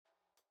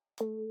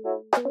Hello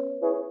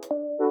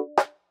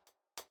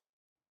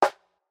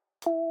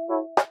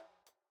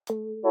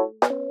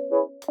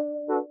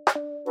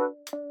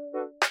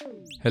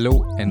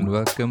and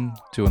welcome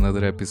to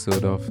another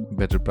episode of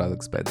Better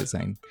Products by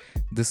Design.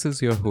 This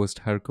is your host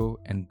Harko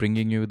and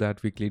bringing you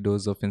that weekly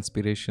dose of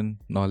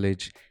inspiration,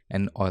 knowledge,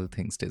 and all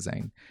things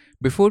design.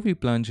 Before we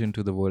plunge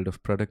into the world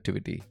of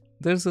productivity,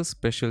 there's a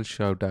special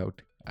shout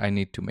out I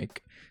need to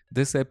make.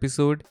 This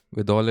episode,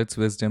 with all its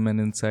wisdom and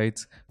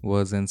insights,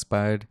 was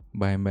inspired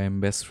by my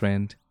best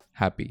friend,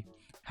 Happy.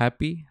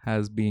 Happy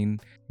has been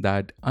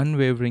that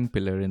unwavering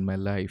pillar in my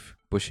life,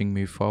 pushing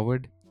me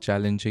forward,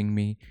 challenging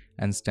me,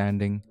 and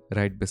standing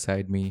right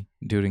beside me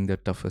during the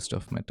toughest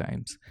of my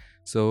times.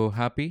 So,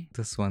 Happy,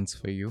 this one's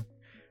for you.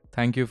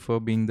 Thank you for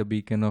being the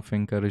beacon of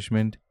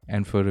encouragement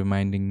and for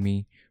reminding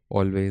me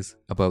always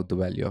about the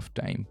value of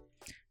time.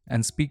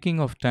 And speaking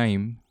of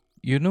time,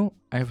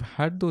 I've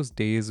had those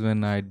days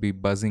when I'd be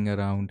buzzing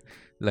around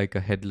like a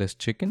headless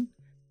chicken,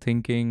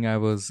 thinking I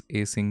was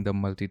acing the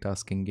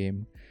multitasking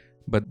game.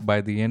 But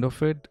by the end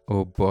of it,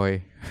 oh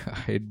boy,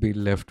 I'd be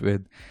left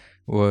with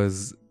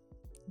was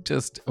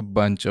just a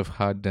bunch of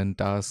hard done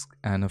tasks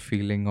and a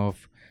feeling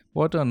of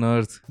what on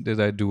earth did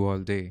I do all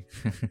day?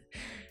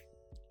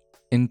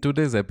 In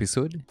today's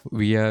episode,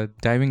 we are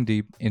diving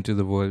deep into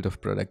the world of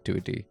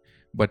productivity,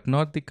 but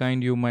not the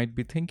kind you might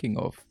be thinking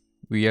of.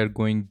 We are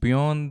going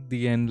beyond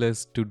the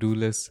endless to do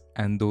lists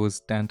and those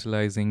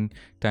tantalizing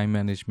time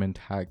management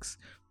hacks.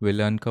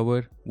 We'll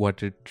uncover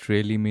what it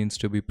really means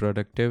to be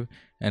productive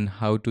and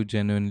how to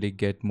genuinely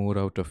get more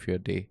out of your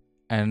day.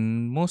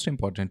 And most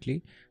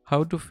importantly,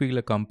 how to feel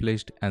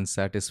accomplished and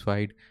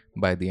satisfied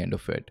by the end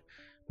of it.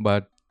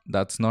 But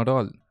that's not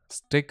all.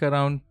 Stick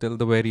around till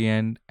the very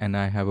end, and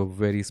I have a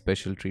very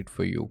special treat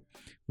for you.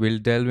 We'll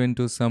delve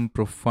into some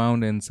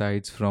profound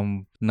insights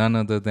from none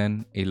other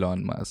than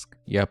Elon Musk.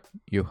 Yep,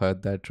 you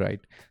heard that right.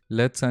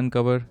 Let's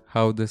uncover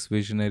how this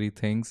visionary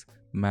thinks,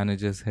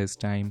 manages his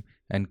time,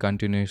 and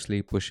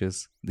continuously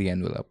pushes the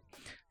envelope.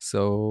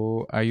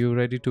 So, are you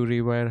ready to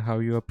rewire how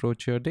you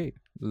approach your day?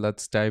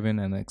 Let's dive in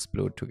and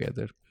explore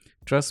together.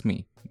 Trust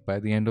me, by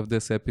the end of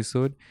this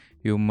episode,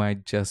 you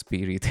might just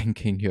be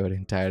rethinking your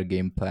entire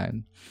game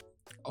plan.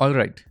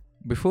 Alright,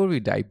 before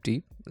we dive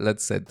deep,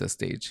 let's set the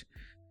stage.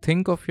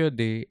 Think of your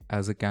day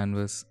as a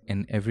canvas,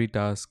 in every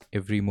task,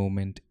 every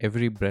moment,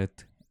 every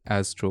breath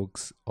as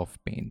strokes of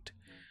paint.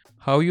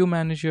 How you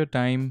manage your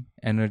time,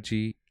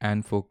 energy,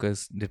 and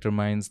focus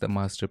determines the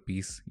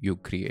masterpiece you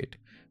create.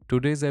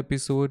 Today's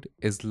episode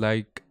is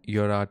like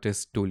your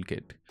artist's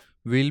toolkit.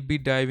 We'll be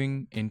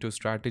diving into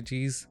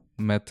strategies,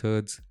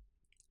 methods,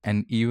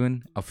 and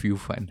even a few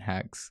fun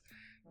hacks,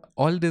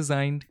 all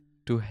designed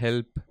to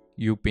help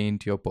you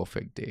paint your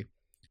perfect day.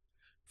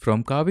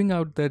 From carving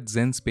out that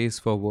Zen space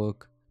for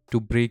work to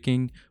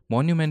breaking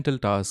monumental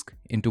tasks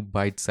into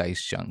bite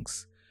sized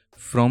chunks.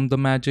 From the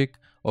magic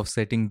of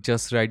setting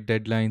just right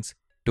deadlines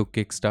to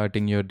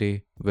kickstarting your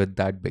day with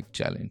that big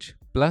challenge.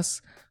 Plus,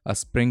 a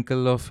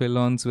sprinkle of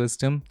Elon's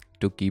wisdom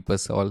to keep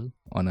us all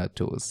on our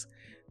toes.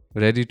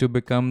 Ready to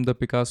become the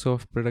Picasso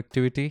of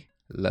productivity?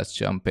 Let's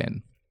jump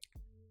in.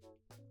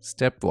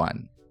 Step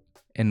 1: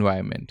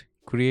 Environment: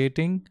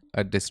 creating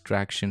a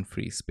distraction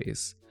free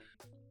space.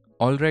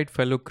 Alright,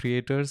 fellow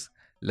creators,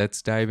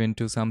 let's dive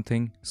into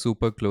something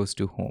super close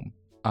to home: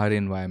 our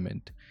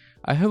environment.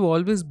 I have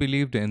always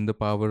believed in the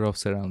power of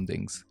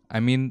surroundings. I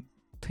mean,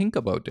 think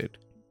about it.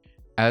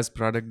 As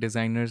product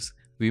designers,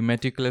 we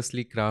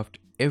meticulously craft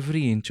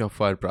every inch of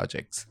our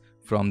projects,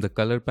 from the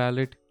color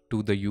palette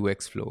to the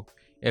UX flow.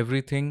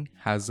 Everything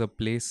has a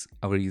place,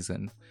 a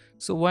reason.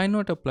 So why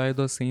not apply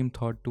the same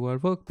thought to our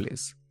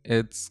workplace?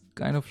 It's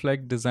kind of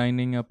like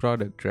designing a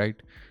product, right?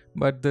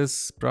 But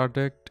this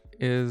product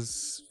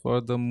is for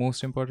the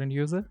most important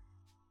user?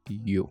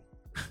 You.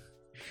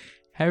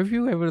 Have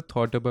you ever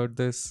thought about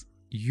this?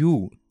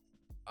 You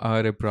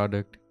are a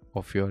product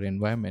of your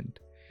environment.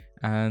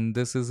 And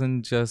this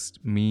isn't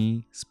just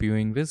me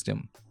spewing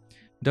wisdom.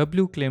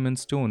 W. Clement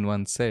Stone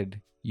once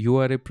said, "You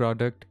are a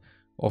product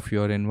of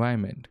your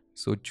environment.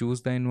 So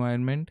choose the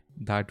environment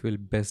that will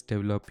best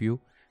develop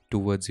you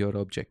towards your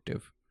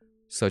objective."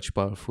 Such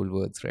powerful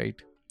words, right?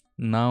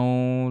 Now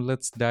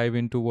let's dive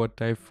into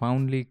what I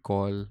fondly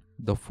call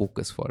the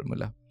focus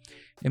formula.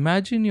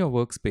 Imagine your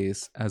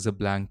workspace as a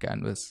blank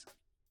canvas.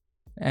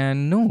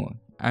 And no,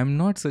 I'm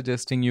not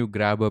suggesting you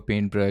grab a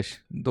paintbrush,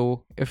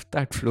 though if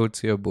that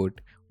floats your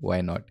boat,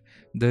 why not?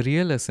 The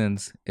real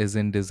essence is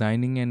in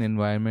designing an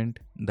environment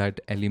that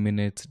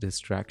eliminates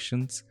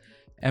distractions,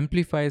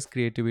 amplifies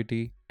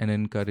creativity, and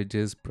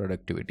encourages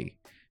productivity.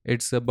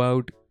 It's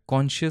about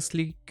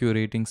consciously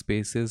curating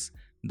spaces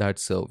that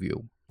serve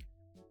you.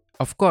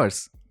 Of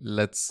course,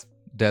 let's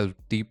delve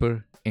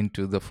deeper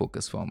into the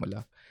focus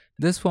formula.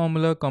 This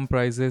formula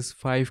comprises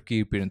five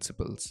key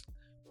principles: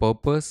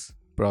 purpose,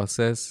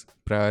 process,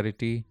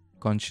 priority,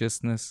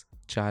 consciousness,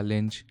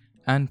 challenge,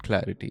 and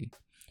clarity.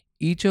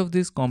 Each of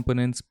these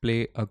components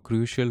play a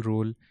crucial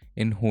role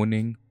in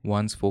honing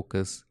one's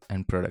focus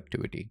and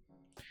productivity.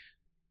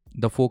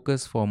 The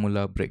focus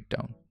formula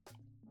breakdown.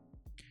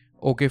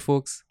 Okay,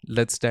 folks,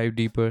 let's dive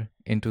deeper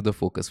into the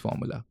focus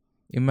formula.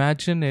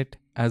 Imagine it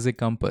as a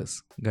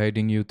compass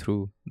guiding you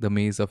through the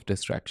maze of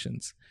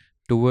distractions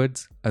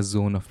towards a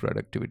zone of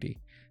productivity.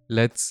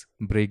 Let's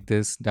break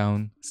this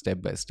down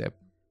step by step.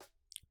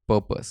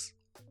 Purpose.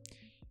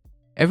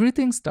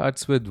 Everything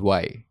starts with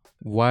why.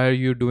 Why are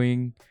you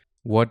doing?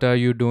 What are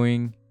you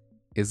doing?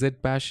 Is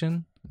it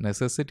passion,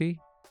 necessity,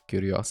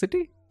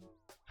 curiosity?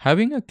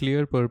 Having a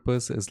clear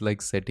purpose is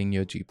like setting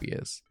your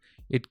GPS.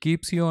 It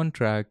keeps you on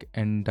track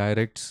and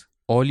directs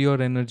all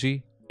your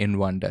energy in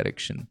one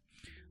direction.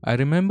 I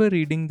remember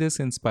reading this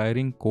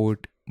inspiring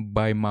quote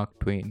by Mark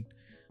Twain.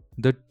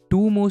 The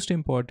two most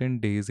important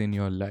days in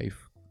your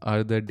life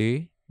are the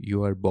day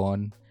you are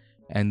born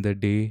and the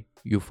day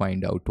you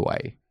find out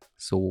why.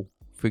 So,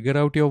 figure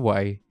out your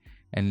why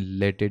and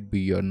let it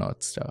be your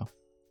North Star.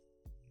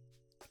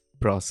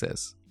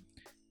 Process.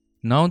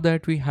 Now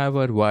that we have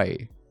our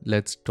why,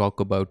 let's talk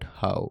about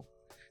how.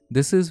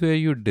 This is where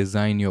you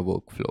design your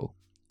workflow.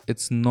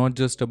 It's not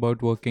just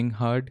about working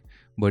hard,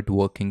 but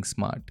working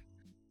smart.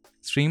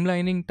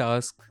 Streamlining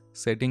tasks,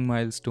 setting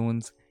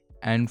milestones,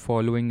 and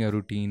following a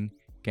routine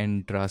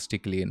can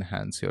drastically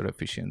enhance your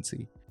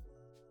efficiency.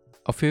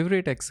 A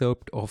favorite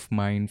excerpt of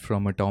mine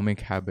from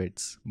Atomic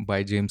Habits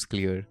by James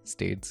Clear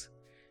states,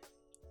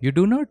 "You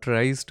do not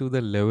rise to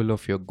the level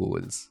of your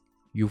goals,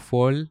 you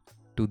fall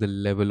to the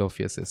level of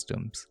your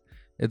systems.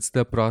 It's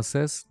the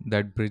process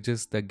that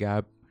bridges the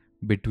gap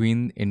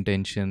between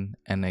intention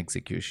and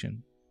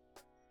execution."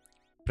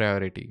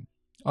 Priority.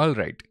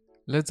 Alright,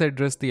 let's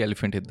address the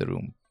elephant in the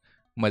room,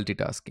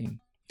 multitasking.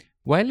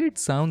 While it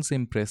sounds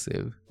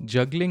impressive,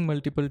 juggling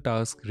multiple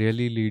tasks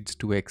really leads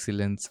to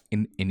excellence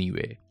in any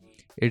way.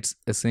 It's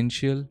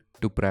essential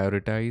to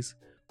prioritize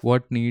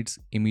what needs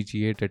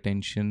immediate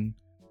attention,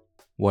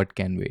 what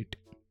can wait.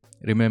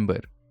 Remember,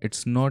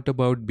 it's not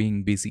about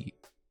being busy,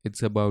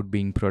 it's about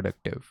being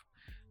productive.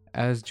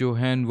 As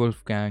Johann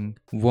Wolfgang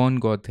von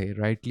Goethe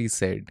rightly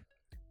said,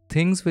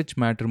 things which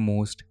matter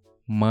most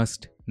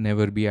must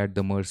never be at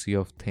the mercy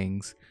of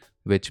things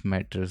which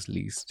matters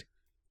least.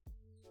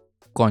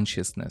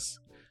 Consciousness.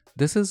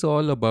 This is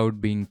all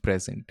about being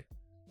present.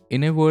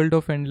 In a world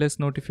of endless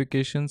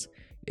notifications,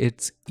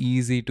 it's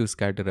easy to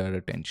scatter our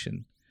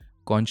attention.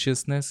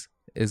 Consciousness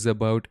is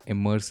about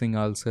immersing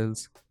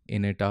ourselves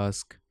in a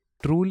task,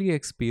 truly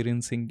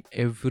experiencing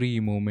every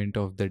moment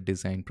of the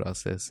design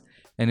process,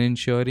 and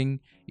ensuring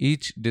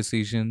each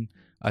decision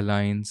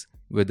aligns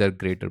with our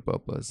greater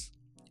purpose.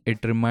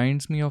 It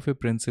reminds me of a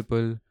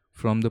principle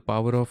from The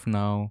Power of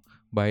Now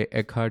by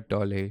Eckhart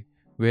Tolle,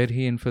 where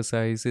he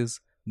emphasizes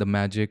the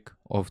magic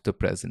of the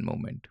present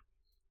moment.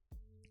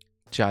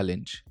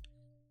 Challenge.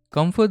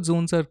 Comfort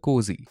zones are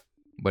cozy,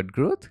 but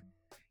growth?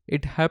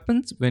 It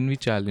happens when we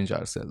challenge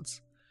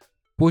ourselves.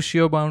 Push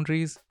your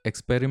boundaries,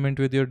 experiment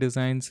with your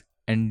designs,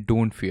 and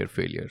don't fear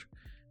failure.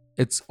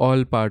 It's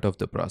all part of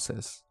the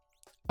process.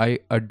 I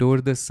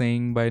adore the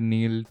saying by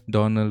Neil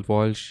Donald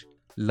Walsh,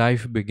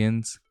 life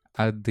begins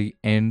at the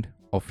end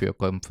of your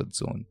comfort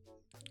zone.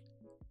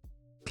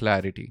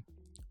 Clarity.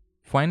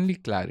 Finally,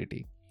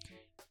 clarity.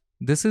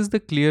 This is the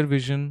clear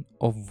vision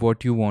of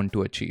what you want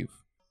to achieve.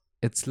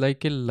 It's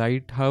like a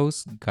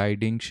lighthouse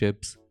guiding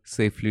ships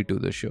safely to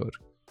the shore.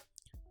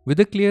 With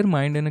a clear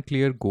mind and a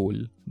clear goal,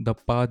 the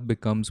path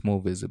becomes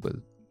more visible.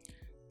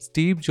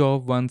 Steve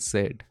Jobs once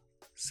said,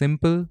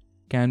 "Simple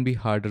can be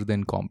harder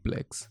than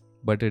complex,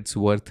 but it's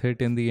worth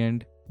it in the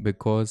end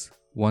because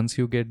once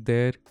you get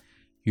there,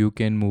 you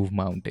can move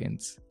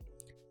mountains."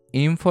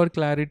 Aim for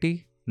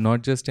clarity,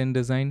 not just in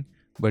design,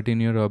 but in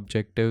your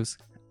objectives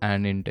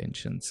and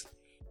intentions.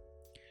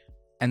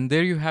 And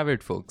there you have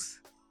it, folks,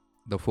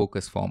 the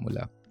focus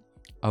formula.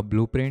 A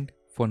blueprint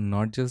for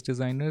not just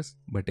designers,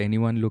 but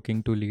anyone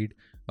looking to lead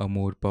a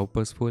more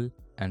purposeful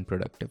and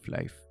productive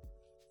life.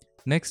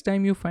 Next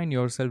time you find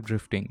yourself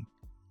drifting,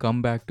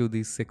 come back to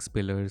these 6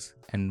 pillars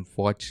and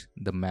watch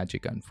the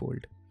magic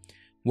unfold.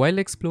 While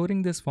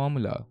exploring this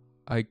formula,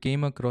 I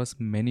came across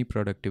many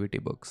productivity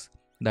books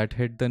that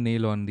hit the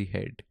nail on the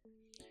head.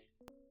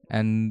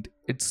 And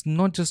it's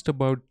not just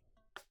about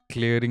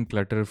clearing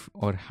clutter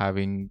or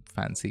having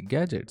fancy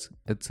gadgets,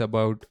 it's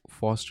about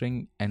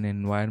fostering an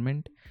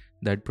environment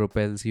that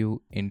propels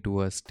you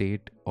into a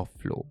state of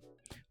flow.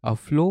 A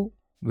flow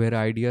where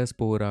ideas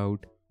pour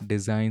out,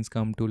 designs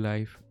come to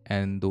life,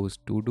 and those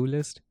to-do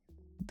lists,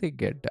 they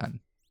get done.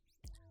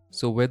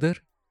 So whether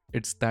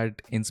it's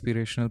that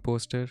inspirational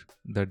poster,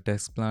 the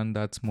desk plan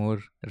that's more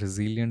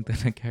resilient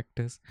than a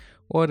cactus,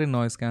 or a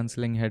noise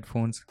cancelling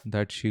headphones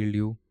that shield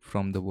you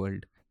from the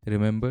world,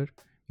 remember,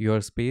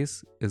 your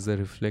space is a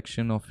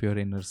reflection of your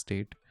inner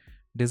state.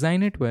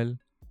 Design it well,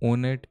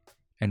 own it,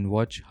 and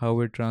watch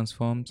how it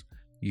transforms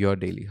your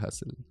daily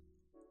hustle.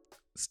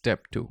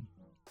 Step 2.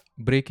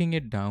 Breaking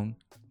it down,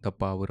 the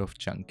power of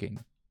chunking.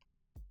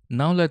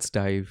 Now let's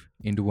dive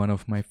into one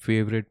of my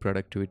favorite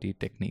productivity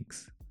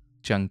techniques,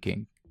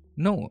 chunking.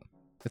 No,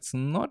 it's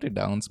not a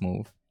dance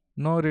move,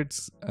 nor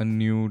it's a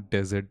new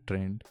desert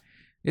trend.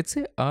 It's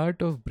a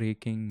art of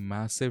breaking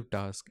massive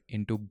tasks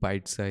into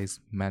bite-sized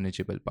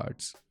manageable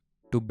parts.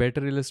 To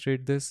better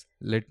illustrate this,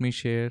 let me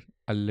share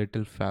a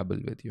little fable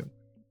with you.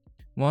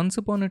 Once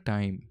upon a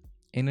time,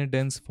 in a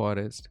dense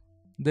forest,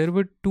 there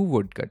were two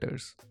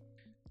woodcutters.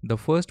 The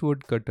first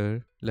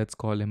woodcutter, let's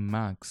call him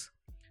Max,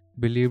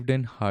 believed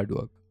in hard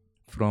work.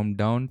 From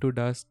dawn to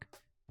dusk,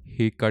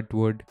 he cut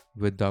wood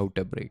without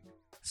a break.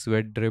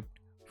 Sweat dripped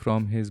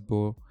from his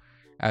bow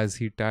as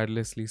he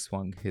tirelessly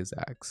swung his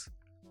axe.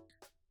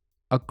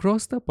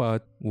 Across the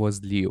path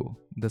was Leo,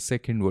 the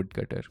second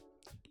woodcutter.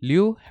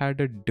 Leo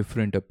had a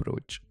different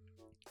approach.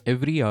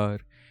 Every hour,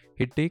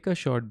 he'd take a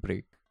short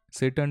break,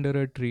 sit under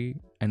a tree,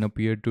 and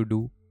appear to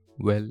do,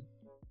 well,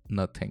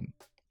 nothing.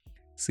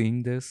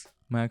 Seeing this,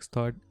 Max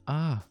thought,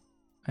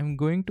 I'm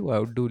going to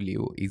outdo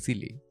Leo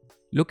easily.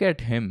 Look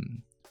at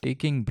him,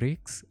 taking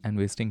breaks and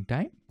wasting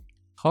time.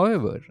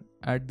 However,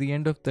 at the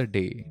end of the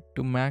day,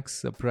 to Max's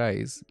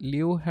surprise,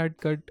 Leo had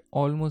cut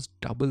almost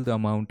double the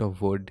amount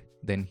of wood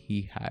than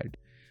he had.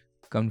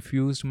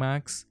 Confused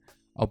Max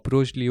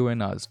approached Leo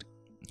and asked,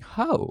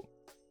 How?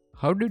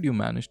 How did you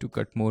manage to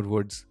cut more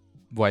woods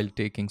while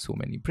taking so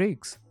many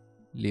breaks?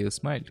 Leo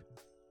smiled.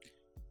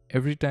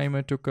 Every time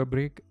I took a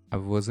break, I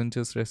wasn't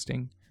just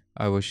resting,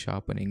 I was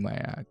sharpening my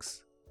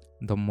axe.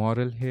 The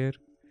moral here,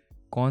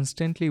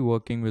 constantly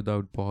working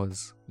without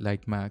pause,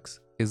 like Max,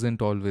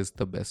 isn't always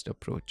the best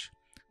approach.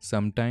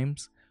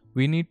 Sometimes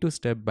we need to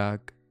step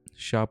back,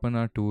 sharpen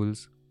our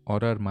tools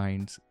or our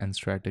minds, and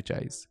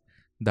strategize.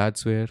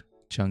 That's where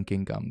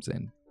chunking comes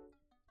in.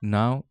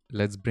 Now,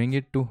 let's bring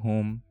it to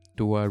home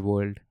to our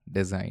world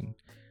design.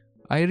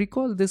 I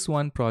recall this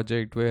one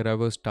project where I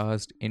was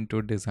tasked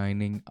into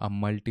designing a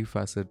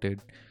multifaceted,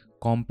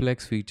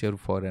 complex feature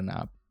for an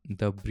app.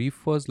 The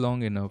brief was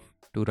long enough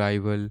to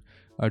rival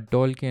a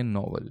Tolkien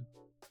novel.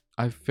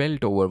 I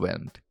felt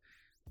overwhelmed.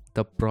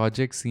 The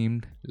project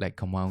seemed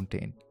like a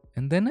mountain.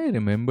 And then I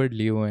remembered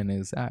Leo and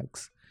his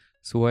axe.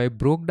 So I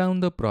broke down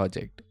the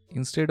project.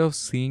 Instead of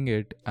seeing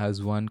it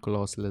as one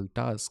colossal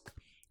task,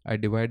 I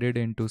divided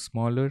into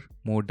smaller,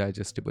 more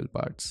digestible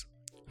parts.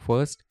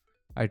 First,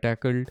 I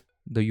tackled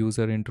the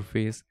user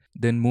interface,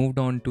 then moved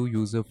on to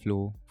user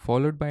flow,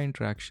 followed by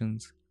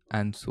interactions,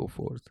 and so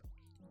forth.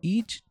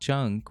 Each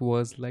chunk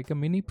was like a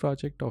mini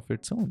project of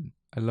its own,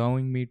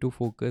 allowing me to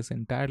focus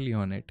entirely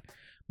on it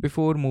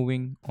before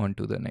moving on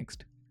to the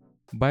next.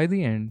 By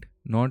the end,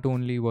 not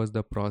only was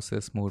the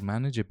process more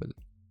manageable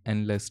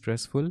and less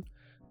stressful,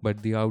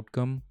 but the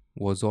outcome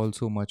was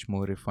also much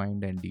more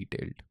refined and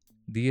detailed.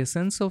 The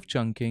essence of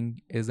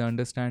chunking is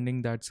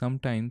understanding that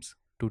sometimes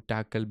to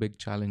tackle big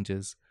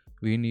challenges,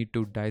 we need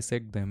to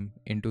dissect them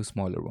into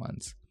smaller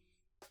ones.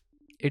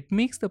 It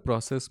makes the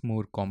process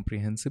more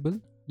comprehensible,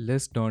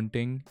 less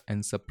daunting,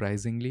 and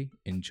surprisingly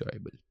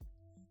enjoyable.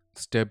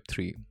 Step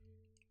 3: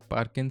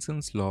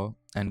 Parkinson's Law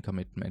and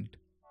Commitment,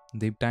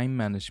 the Time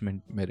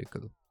Management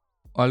Miracle.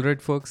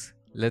 Alright, folks,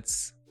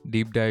 let's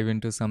deep dive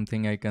into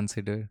something I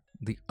consider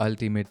the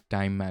ultimate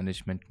time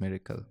management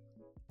miracle: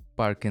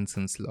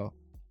 Parkinson's Law.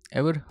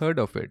 Ever heard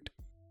of it?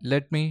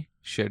 Let me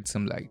shed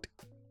some light.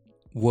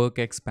 Work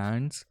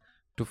expands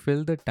to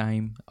fill the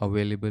time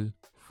available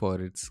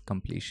for its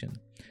completion.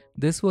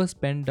 This was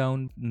penned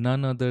down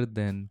none other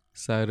than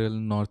Cyril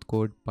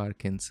Northcote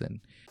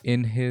Parkinson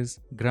in his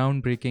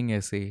groundbreaking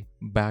essay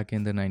back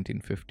in the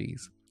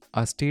 1950s.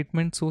 A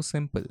statement so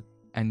simple,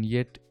 and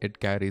yet it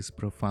carries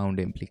profound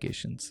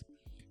implications.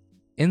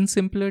 In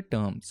simpler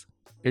terms,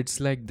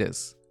 it's like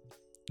this: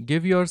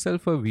 give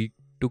yourself a week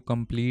to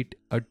complete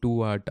a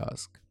 2-hour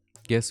task.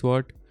 Guess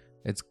what?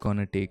 It's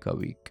gonna take a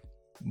week.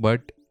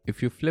 But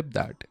if you flip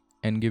that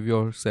and give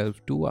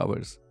yourself 2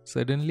 hours,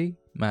 suddenly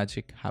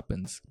magic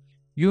happens.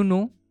 You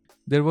know,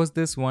 there was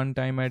this one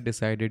time I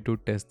decided to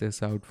test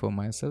this out for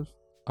myself.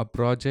 A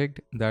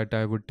project that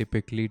I would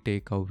typically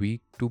take a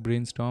week to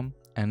brainstorm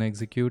and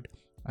execute,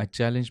 I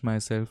challenged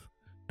myself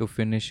to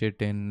finish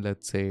it in,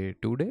 let's say,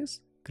 2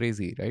 days.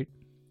 Crazy, right?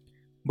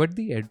 But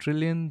the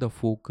adrenaline, the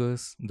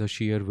focus, the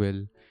sheer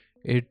will,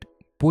 it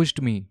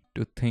pushed me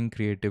to think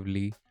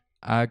creatively,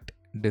 act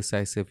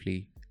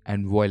decisively,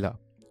 and voila.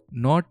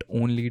 Not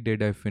only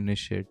did I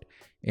finish it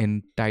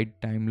in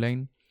tight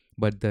timeline,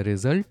 but the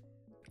result,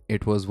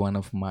 it was one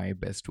of my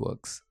best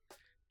works.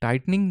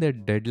 Tightening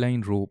that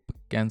deadline rope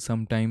can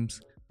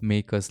sometimes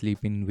make us sleep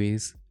in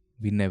ways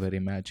we never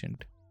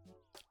imagined.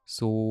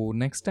 So,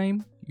 next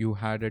time you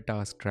had a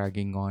task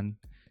dragging on,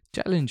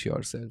 challenge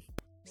yourself.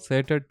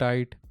 Set a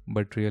tight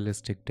but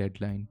realistic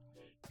deadline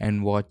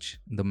and watch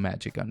the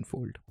magic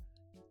unfold.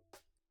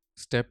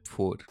 Step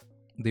 4: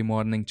 The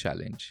Morning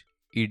Challenge.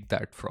 Eat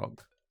that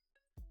frog.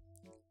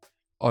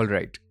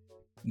 Alright,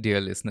 dear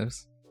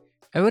listeners,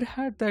 ever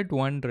had that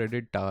one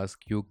dreaded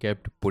task you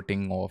kept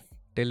putting off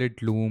till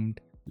it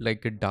loomed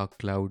like a dark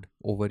cloud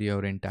over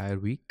your entire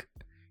week?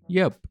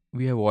 Yep,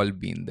 we have all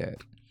been there.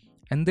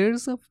 And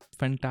there's a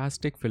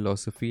fantastic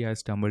philosophy I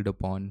stumbled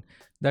upon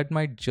that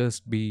might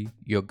just be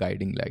your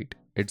guiding light.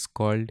 It's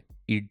called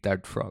Eat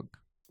That Frog.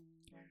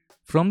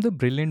 From the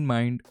brilliant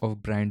mind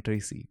of Brian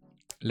Tracy,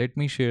 let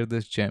me share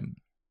this gem.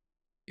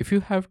 If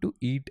you have to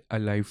eat a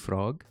live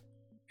frog,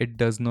 it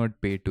does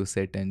not pay to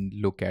sit and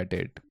look at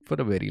it for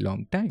a very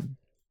long time.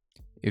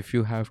 if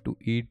you have to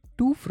eat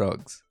two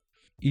frogs?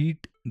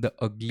 Eat the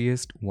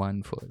ugliest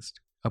one first.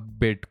 A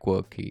bit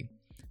quirky,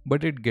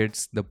 but it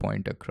gets the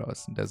point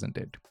across, doesn't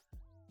it?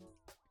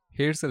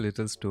 Here's a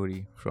little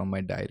story from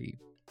my diary.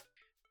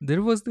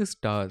 There was this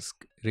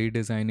task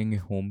redesigning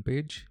a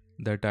homepage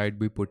that I'd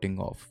be putting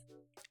off.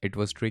 It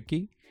was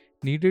tricky,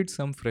 needed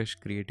some fresh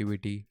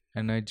creativity,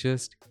 and I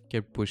just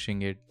kept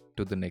pushing it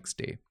to the next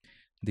day.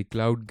 The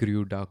cloud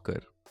grew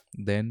darker.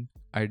 Then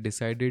I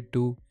decided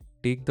to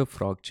take the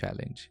frog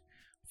challenge.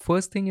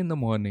 First thing in the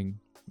morning,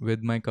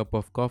 with my cup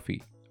of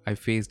coffee, I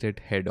faced it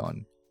head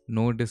on.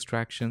 No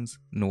distractions,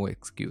 no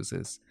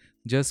excuses.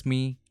 Just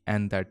me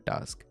and that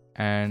task.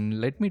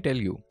 And let me tell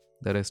you,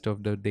 the rest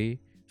of the day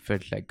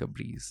felt like a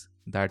breeze.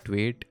 That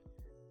weight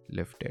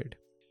lifted.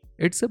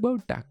 It's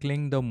about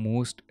tackling the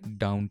most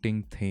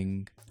daunting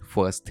thing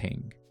first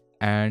thing.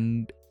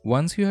 And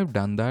once you have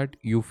done that,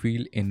 you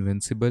feel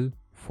invincible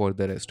for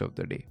the rest of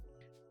the day.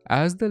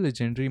 As the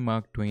legendary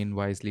Mark Twain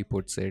wisely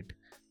puts it,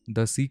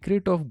 the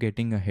secret of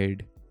getting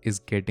ahead is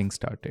getting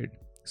started.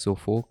 So,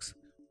 folks,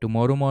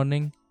 tomorrow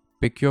morning,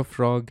 pick your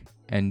frog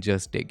and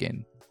just dig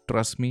in.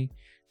 Trust me,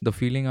 the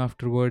feeling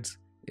afterwards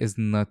is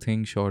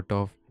nothing short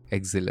of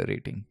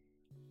exhilarating.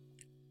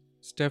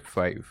 Step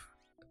 5: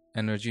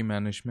 Energy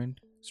Management: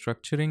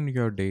 Structuring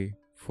your day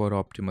for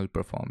optimal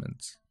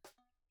performance.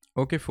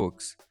 Okay,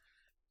 folks,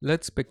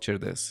 let's picture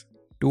this.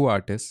 Two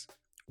artists,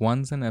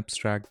 one's an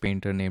abstract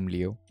painter named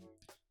Leo.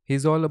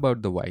 He's all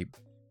about the vibe.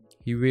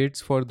 He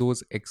waits for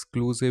those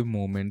exclusive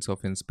moments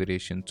of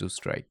inspiration to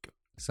strike.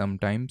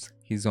 Sometimes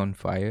he's on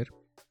fire,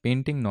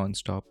 painting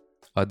non-stop,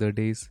 other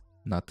days,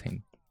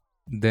 nothing.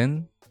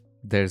 Then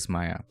there's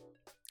Maya,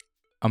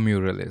 a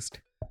muralist.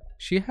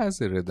 She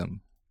has a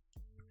rhythm.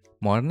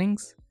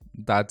 Mornings,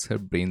 that's her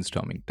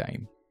brainstorming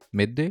time.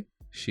 Midday,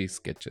 she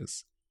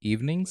sketches.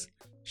 Evenings,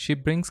 she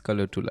brings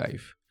color to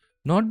life.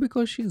 Not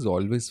because she's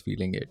always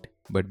feeling it,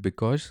 but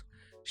because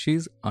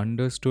she's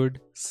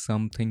understood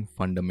something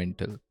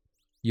fundamental.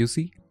 You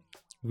see,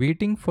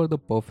 waiting for the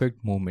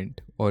perfect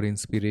moment or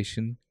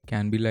inspiration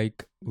can be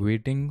like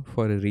waiting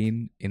for a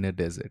rain in a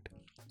desert.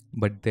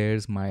 But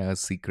there's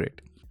Maya's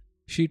secret.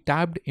 She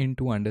tapped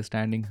into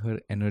understanding her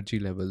energy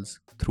levels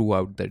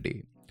throughout the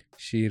day.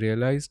 She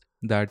realized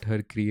that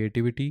her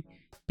creativity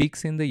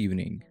peaks in the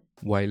evening,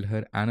 while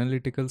her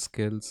analytical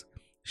skills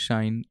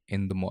shine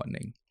in the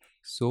morning.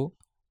 So,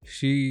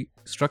 she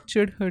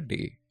structured her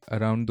day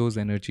around those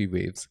energy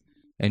waves,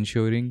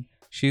 ensuring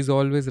she's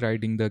always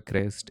riding the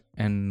crest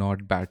and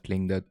not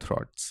battling the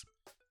thoughts.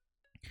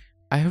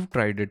 I have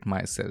tried it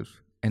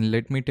myself, and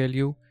let me tell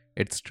you,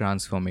 it's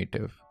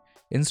transformative.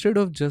 Instead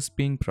of just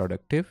being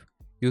productive,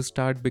 you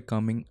start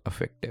becoming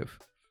effective.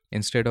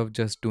 Instead of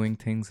just doing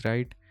things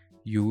right,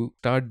 you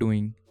start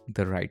doing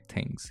the right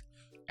things.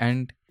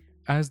 And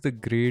as the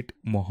great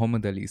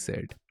Muhammad Ali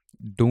said,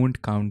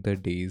 don't count the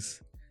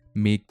days,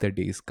 make the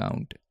days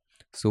count.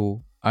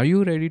 So, are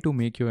you ready to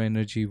make your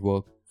energy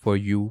work for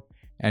you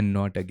and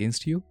not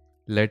against you?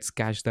 Let's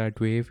catch that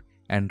wave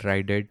and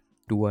ride it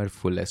to our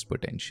fullest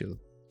potential.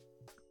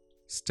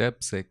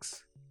 Step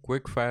 6: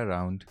 Quick fire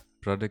round,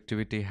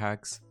 productivity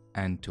hacks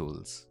and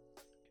tools.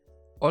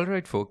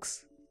 Alright,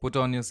 folks, put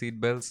on your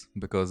seatbelts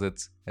because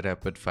it's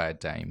rapid fire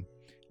time.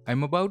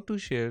 I'm about to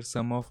share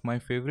some of my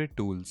favorite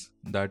tools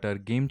that are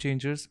game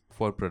changers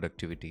for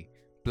productivity,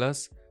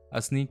 plus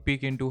a sneak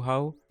peek into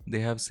how they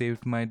have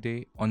saved my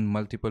day on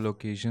multiple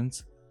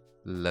occasions.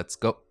 Let's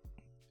go.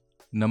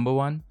 Number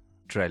 1: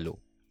 Trello.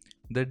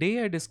 The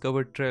day I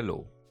discovered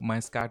Trello, my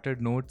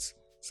scattered notes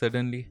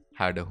suddenly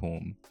had a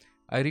home.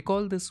 I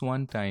recall this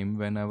one time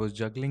when I was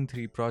juggling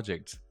three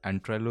projects,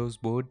 and Trello's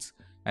boards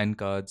and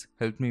cards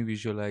helped me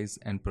visualize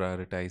and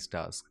prioritize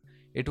tasks.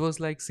 It was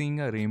like seeing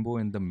a rainbow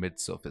in the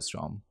midst of a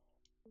storm.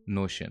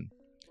 Notion.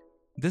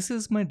 This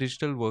is my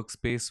digital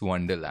workspace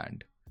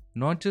wonderland,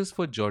 not just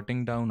for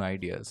jotting down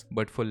ideas,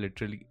 but for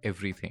literally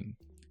everything: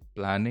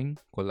 planning,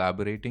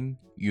 collaborating,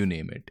 you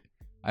name it.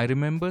 I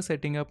remember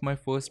setting up my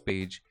first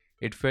page.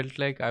 It felt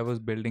like I was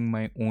building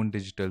my own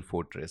digital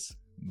fortress,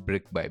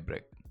 brick by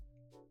brick.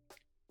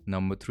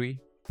 Number 3: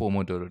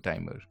 Pomodoro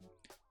timer.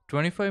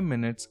 25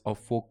 minutes of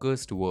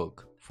focused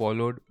work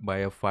followed by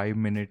a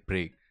 5-minute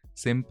break.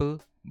 Simple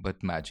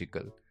but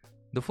magical.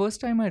 The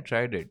first time I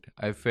tried it,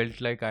 I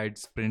felt like I'd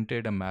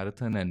sprinted a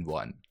marathon and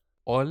won,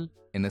 all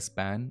in a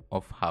span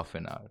of half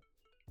an hour.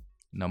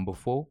 Number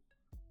 4: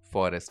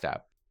 Forest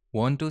app.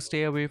 Want to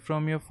stay away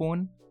from your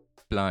phone?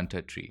 Plant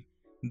a tree.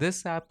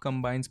 This app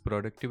combines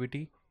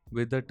productivity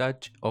with a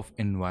touch of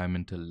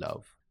environmental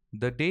love.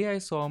 The day I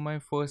saw my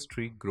first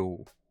tree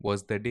grow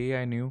was the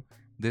day I knew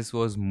this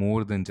was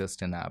more than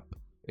just an app.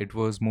 It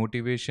was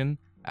motivation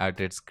at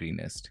its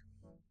greenest.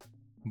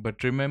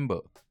 But remember,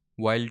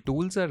 while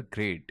tools are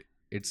great,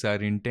 it's our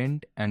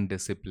intent and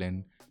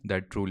discipline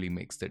that truly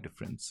makes the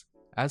difference.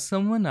 As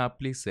someone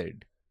aptly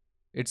said,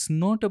 it's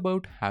not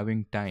about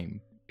having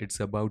time, it's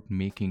about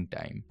making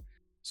time.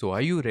 So,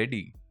 are you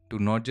ready to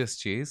not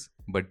just chase,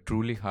 but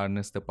truly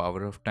harness the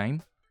power of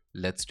time?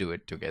 Let's do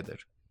it together.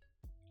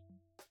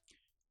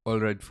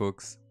 Alright,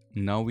 folks,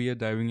 now we are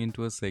diving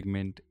into a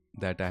segment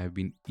that I have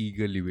been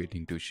eagerly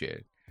waiting to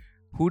share.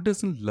 Who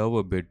doesn't love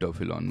a bit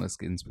of Elon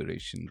Musk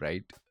inspiration,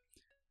 right?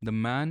 The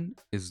man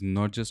is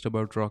not just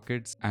about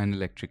rockets and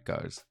electric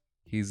cars.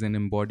 He's an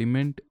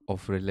embodiment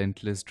of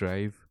relentless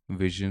drive,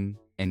 vision,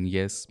 and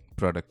yes,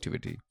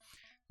 productivity.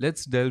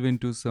 Let's delve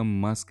into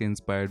some Musk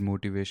inspired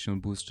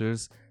motivational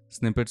boosters,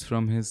 snippets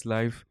from his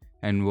life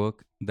and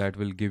work that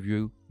will give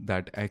you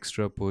that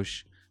extra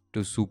push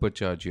to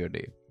supercharge your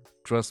day.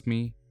 Trust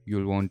me,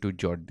 you'll want to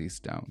jot these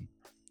down.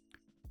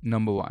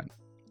 Number 1.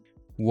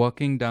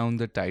 Walking down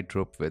the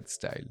tightrope with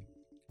style.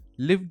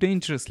 Live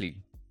dangerously,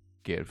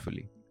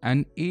 carefully.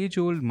 An age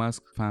old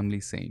Musk family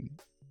saying.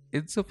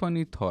 It's a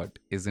funny thought,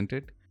 isn't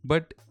it?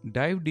 But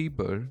dive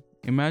deeper.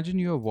 Imagine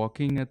you are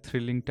walking a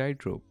thrilling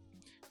tightrope,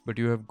 but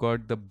you have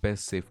got the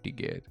best safety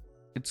gear.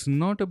 It's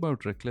not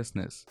about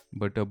recklessness,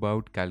 but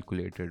about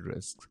calculated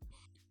risks.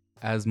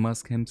 As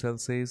Musk himself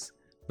says,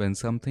 when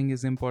something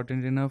is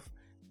important enough,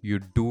 you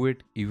do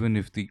it even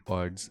if the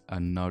odds are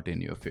not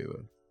in your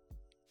favor.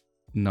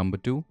 Number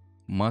 2.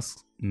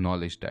 Musk's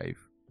knowledge dive.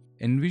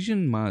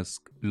 Envision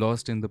Musk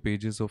lost in the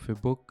pages of a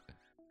book,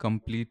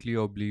 completely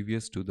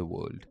oblivious to the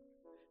world.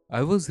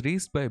 I was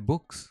raised by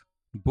books,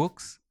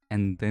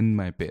 and then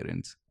my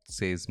parents,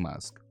 says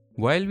Musk.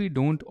 While we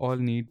don't all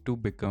need to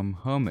become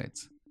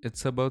hermits,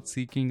 it's about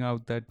seeking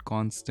out that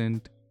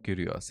constant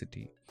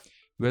curiosity.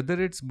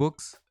 Whether it's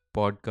books,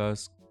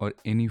 podcasts, or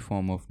any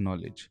form of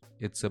knowledge,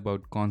 it's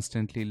about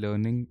constantly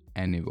learning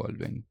and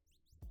evolving.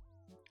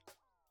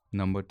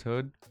 Number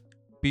 3,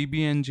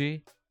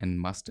 PB&J and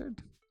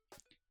mustard.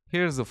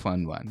 Here's a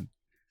fun one.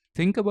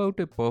 Think about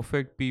a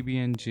perfect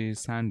PB&J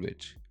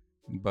sandwich.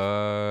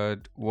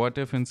 But what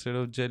if instead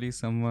of jelly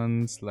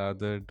someone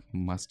slathered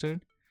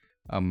mustard?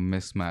 A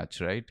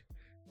mismatch, right?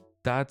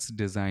 That's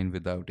design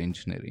without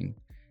engineering.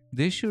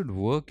 They should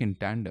work in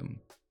tandem.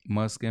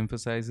 Musk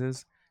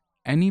emphasizes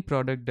any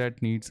product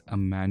that needs a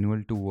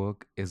manual to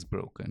work is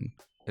broken.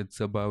 It's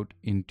about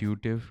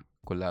intuitive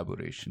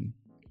collaboration.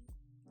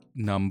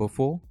 Number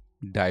 4,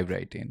 dive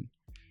right in.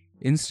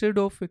 Instead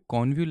of a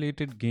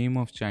convoluted game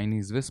of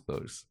Chinese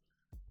whispers,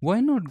 why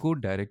not go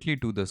directly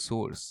to the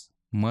source?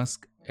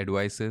 Musk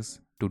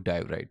advises to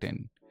dive right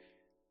in.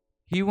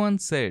 He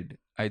once said,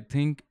 I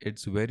think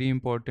it's very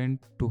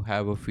important to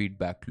have a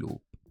feedback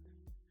loop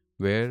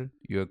where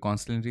you are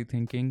constantly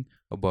thinking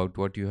about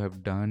what you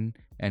have done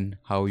and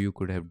how you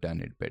could have done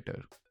it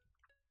better.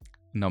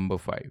 Number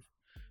 5.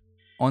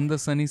 On the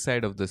sunny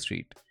side of the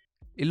street.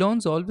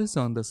 Elon's always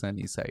on the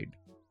sunny side.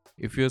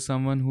 If you're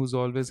someone who's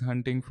always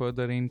hunting for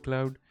the rain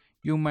cloud,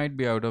 you might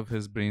be out of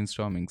his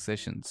brainstorming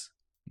sessions.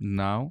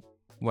 Now,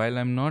 while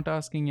I'm not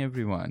asking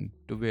everyone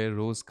to wear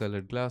rose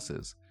colored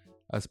glasses,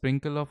 a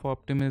sprinkle of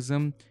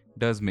optimism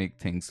does make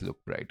things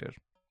look brighter.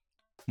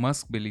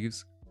 Musk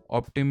believes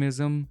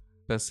optimism,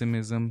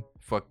 pessimism,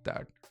 fuck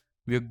that.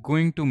 We're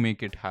going to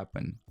make it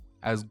happen.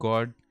 As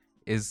God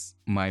is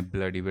my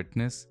bloody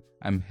witness,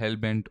 I'm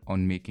hellbent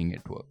on making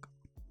it work.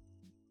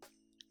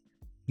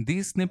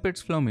 These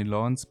snippets from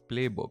Elon's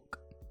playbook,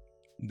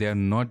 they are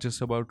not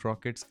just about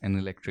rockets and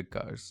electric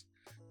cars.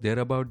 They're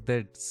about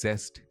that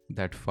zest,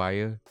 that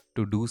fire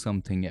to do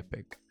something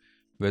epic.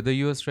 Whether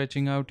you are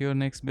stretching out your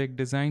next big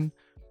design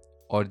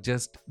or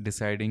just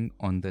deciding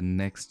on the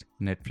next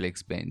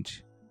Netflix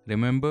binge,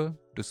 remember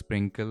to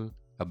sprinkle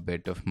a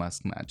bit of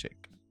Musk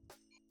magic.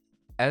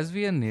 As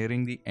we are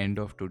nearing the end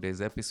of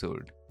today's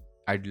episode,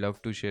 I'd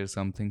love to share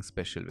something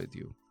special with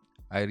you.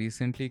 I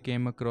recently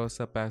came across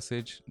a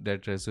passage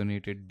that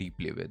resonated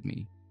deeply with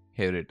me.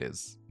 Here it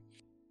is.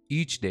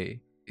 Each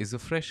day is a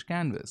fresh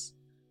canvas,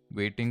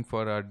 waiting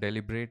for our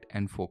deliberate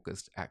and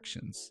focused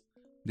actions.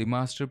 The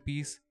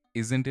masterpiece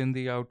isn't in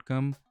the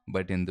outcome,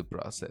 but in the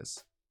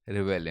process.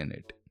 Revel in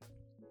it.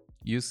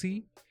 You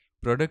see,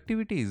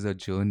 productivity is a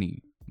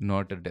journey,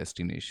 not a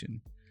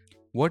destination.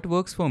 What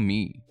works for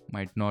me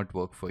might not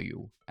work for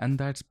you, and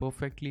that's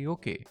perfectly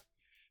okay.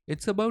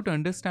 It's about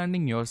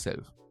understanding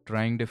yourself,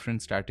 trying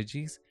different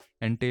strategies,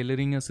 and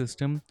tailoring a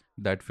system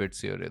that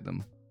fits your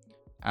rhythm.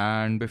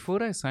 And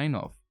before I sign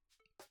off,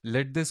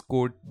 let this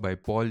quote by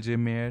Paul J.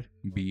 Mayer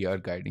be our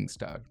guiding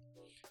star.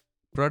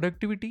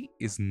 Productivity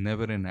is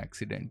never an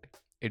accident.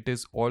 It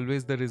is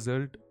always the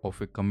result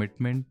of a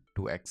commitment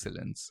to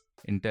excellence,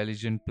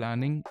 intelligent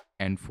planning,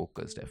 and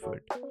focused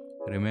effort.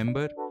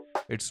 Remember,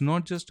 it's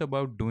not just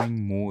about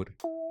doing more,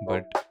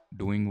 but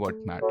doing what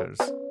matters.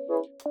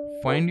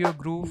 Find your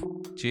groove,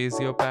 chase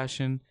your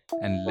passion,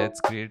 and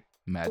let's create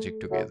magic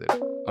together.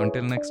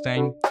 Until next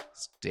time,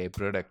 stay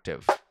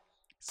productive.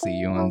 See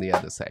you on the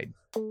other side.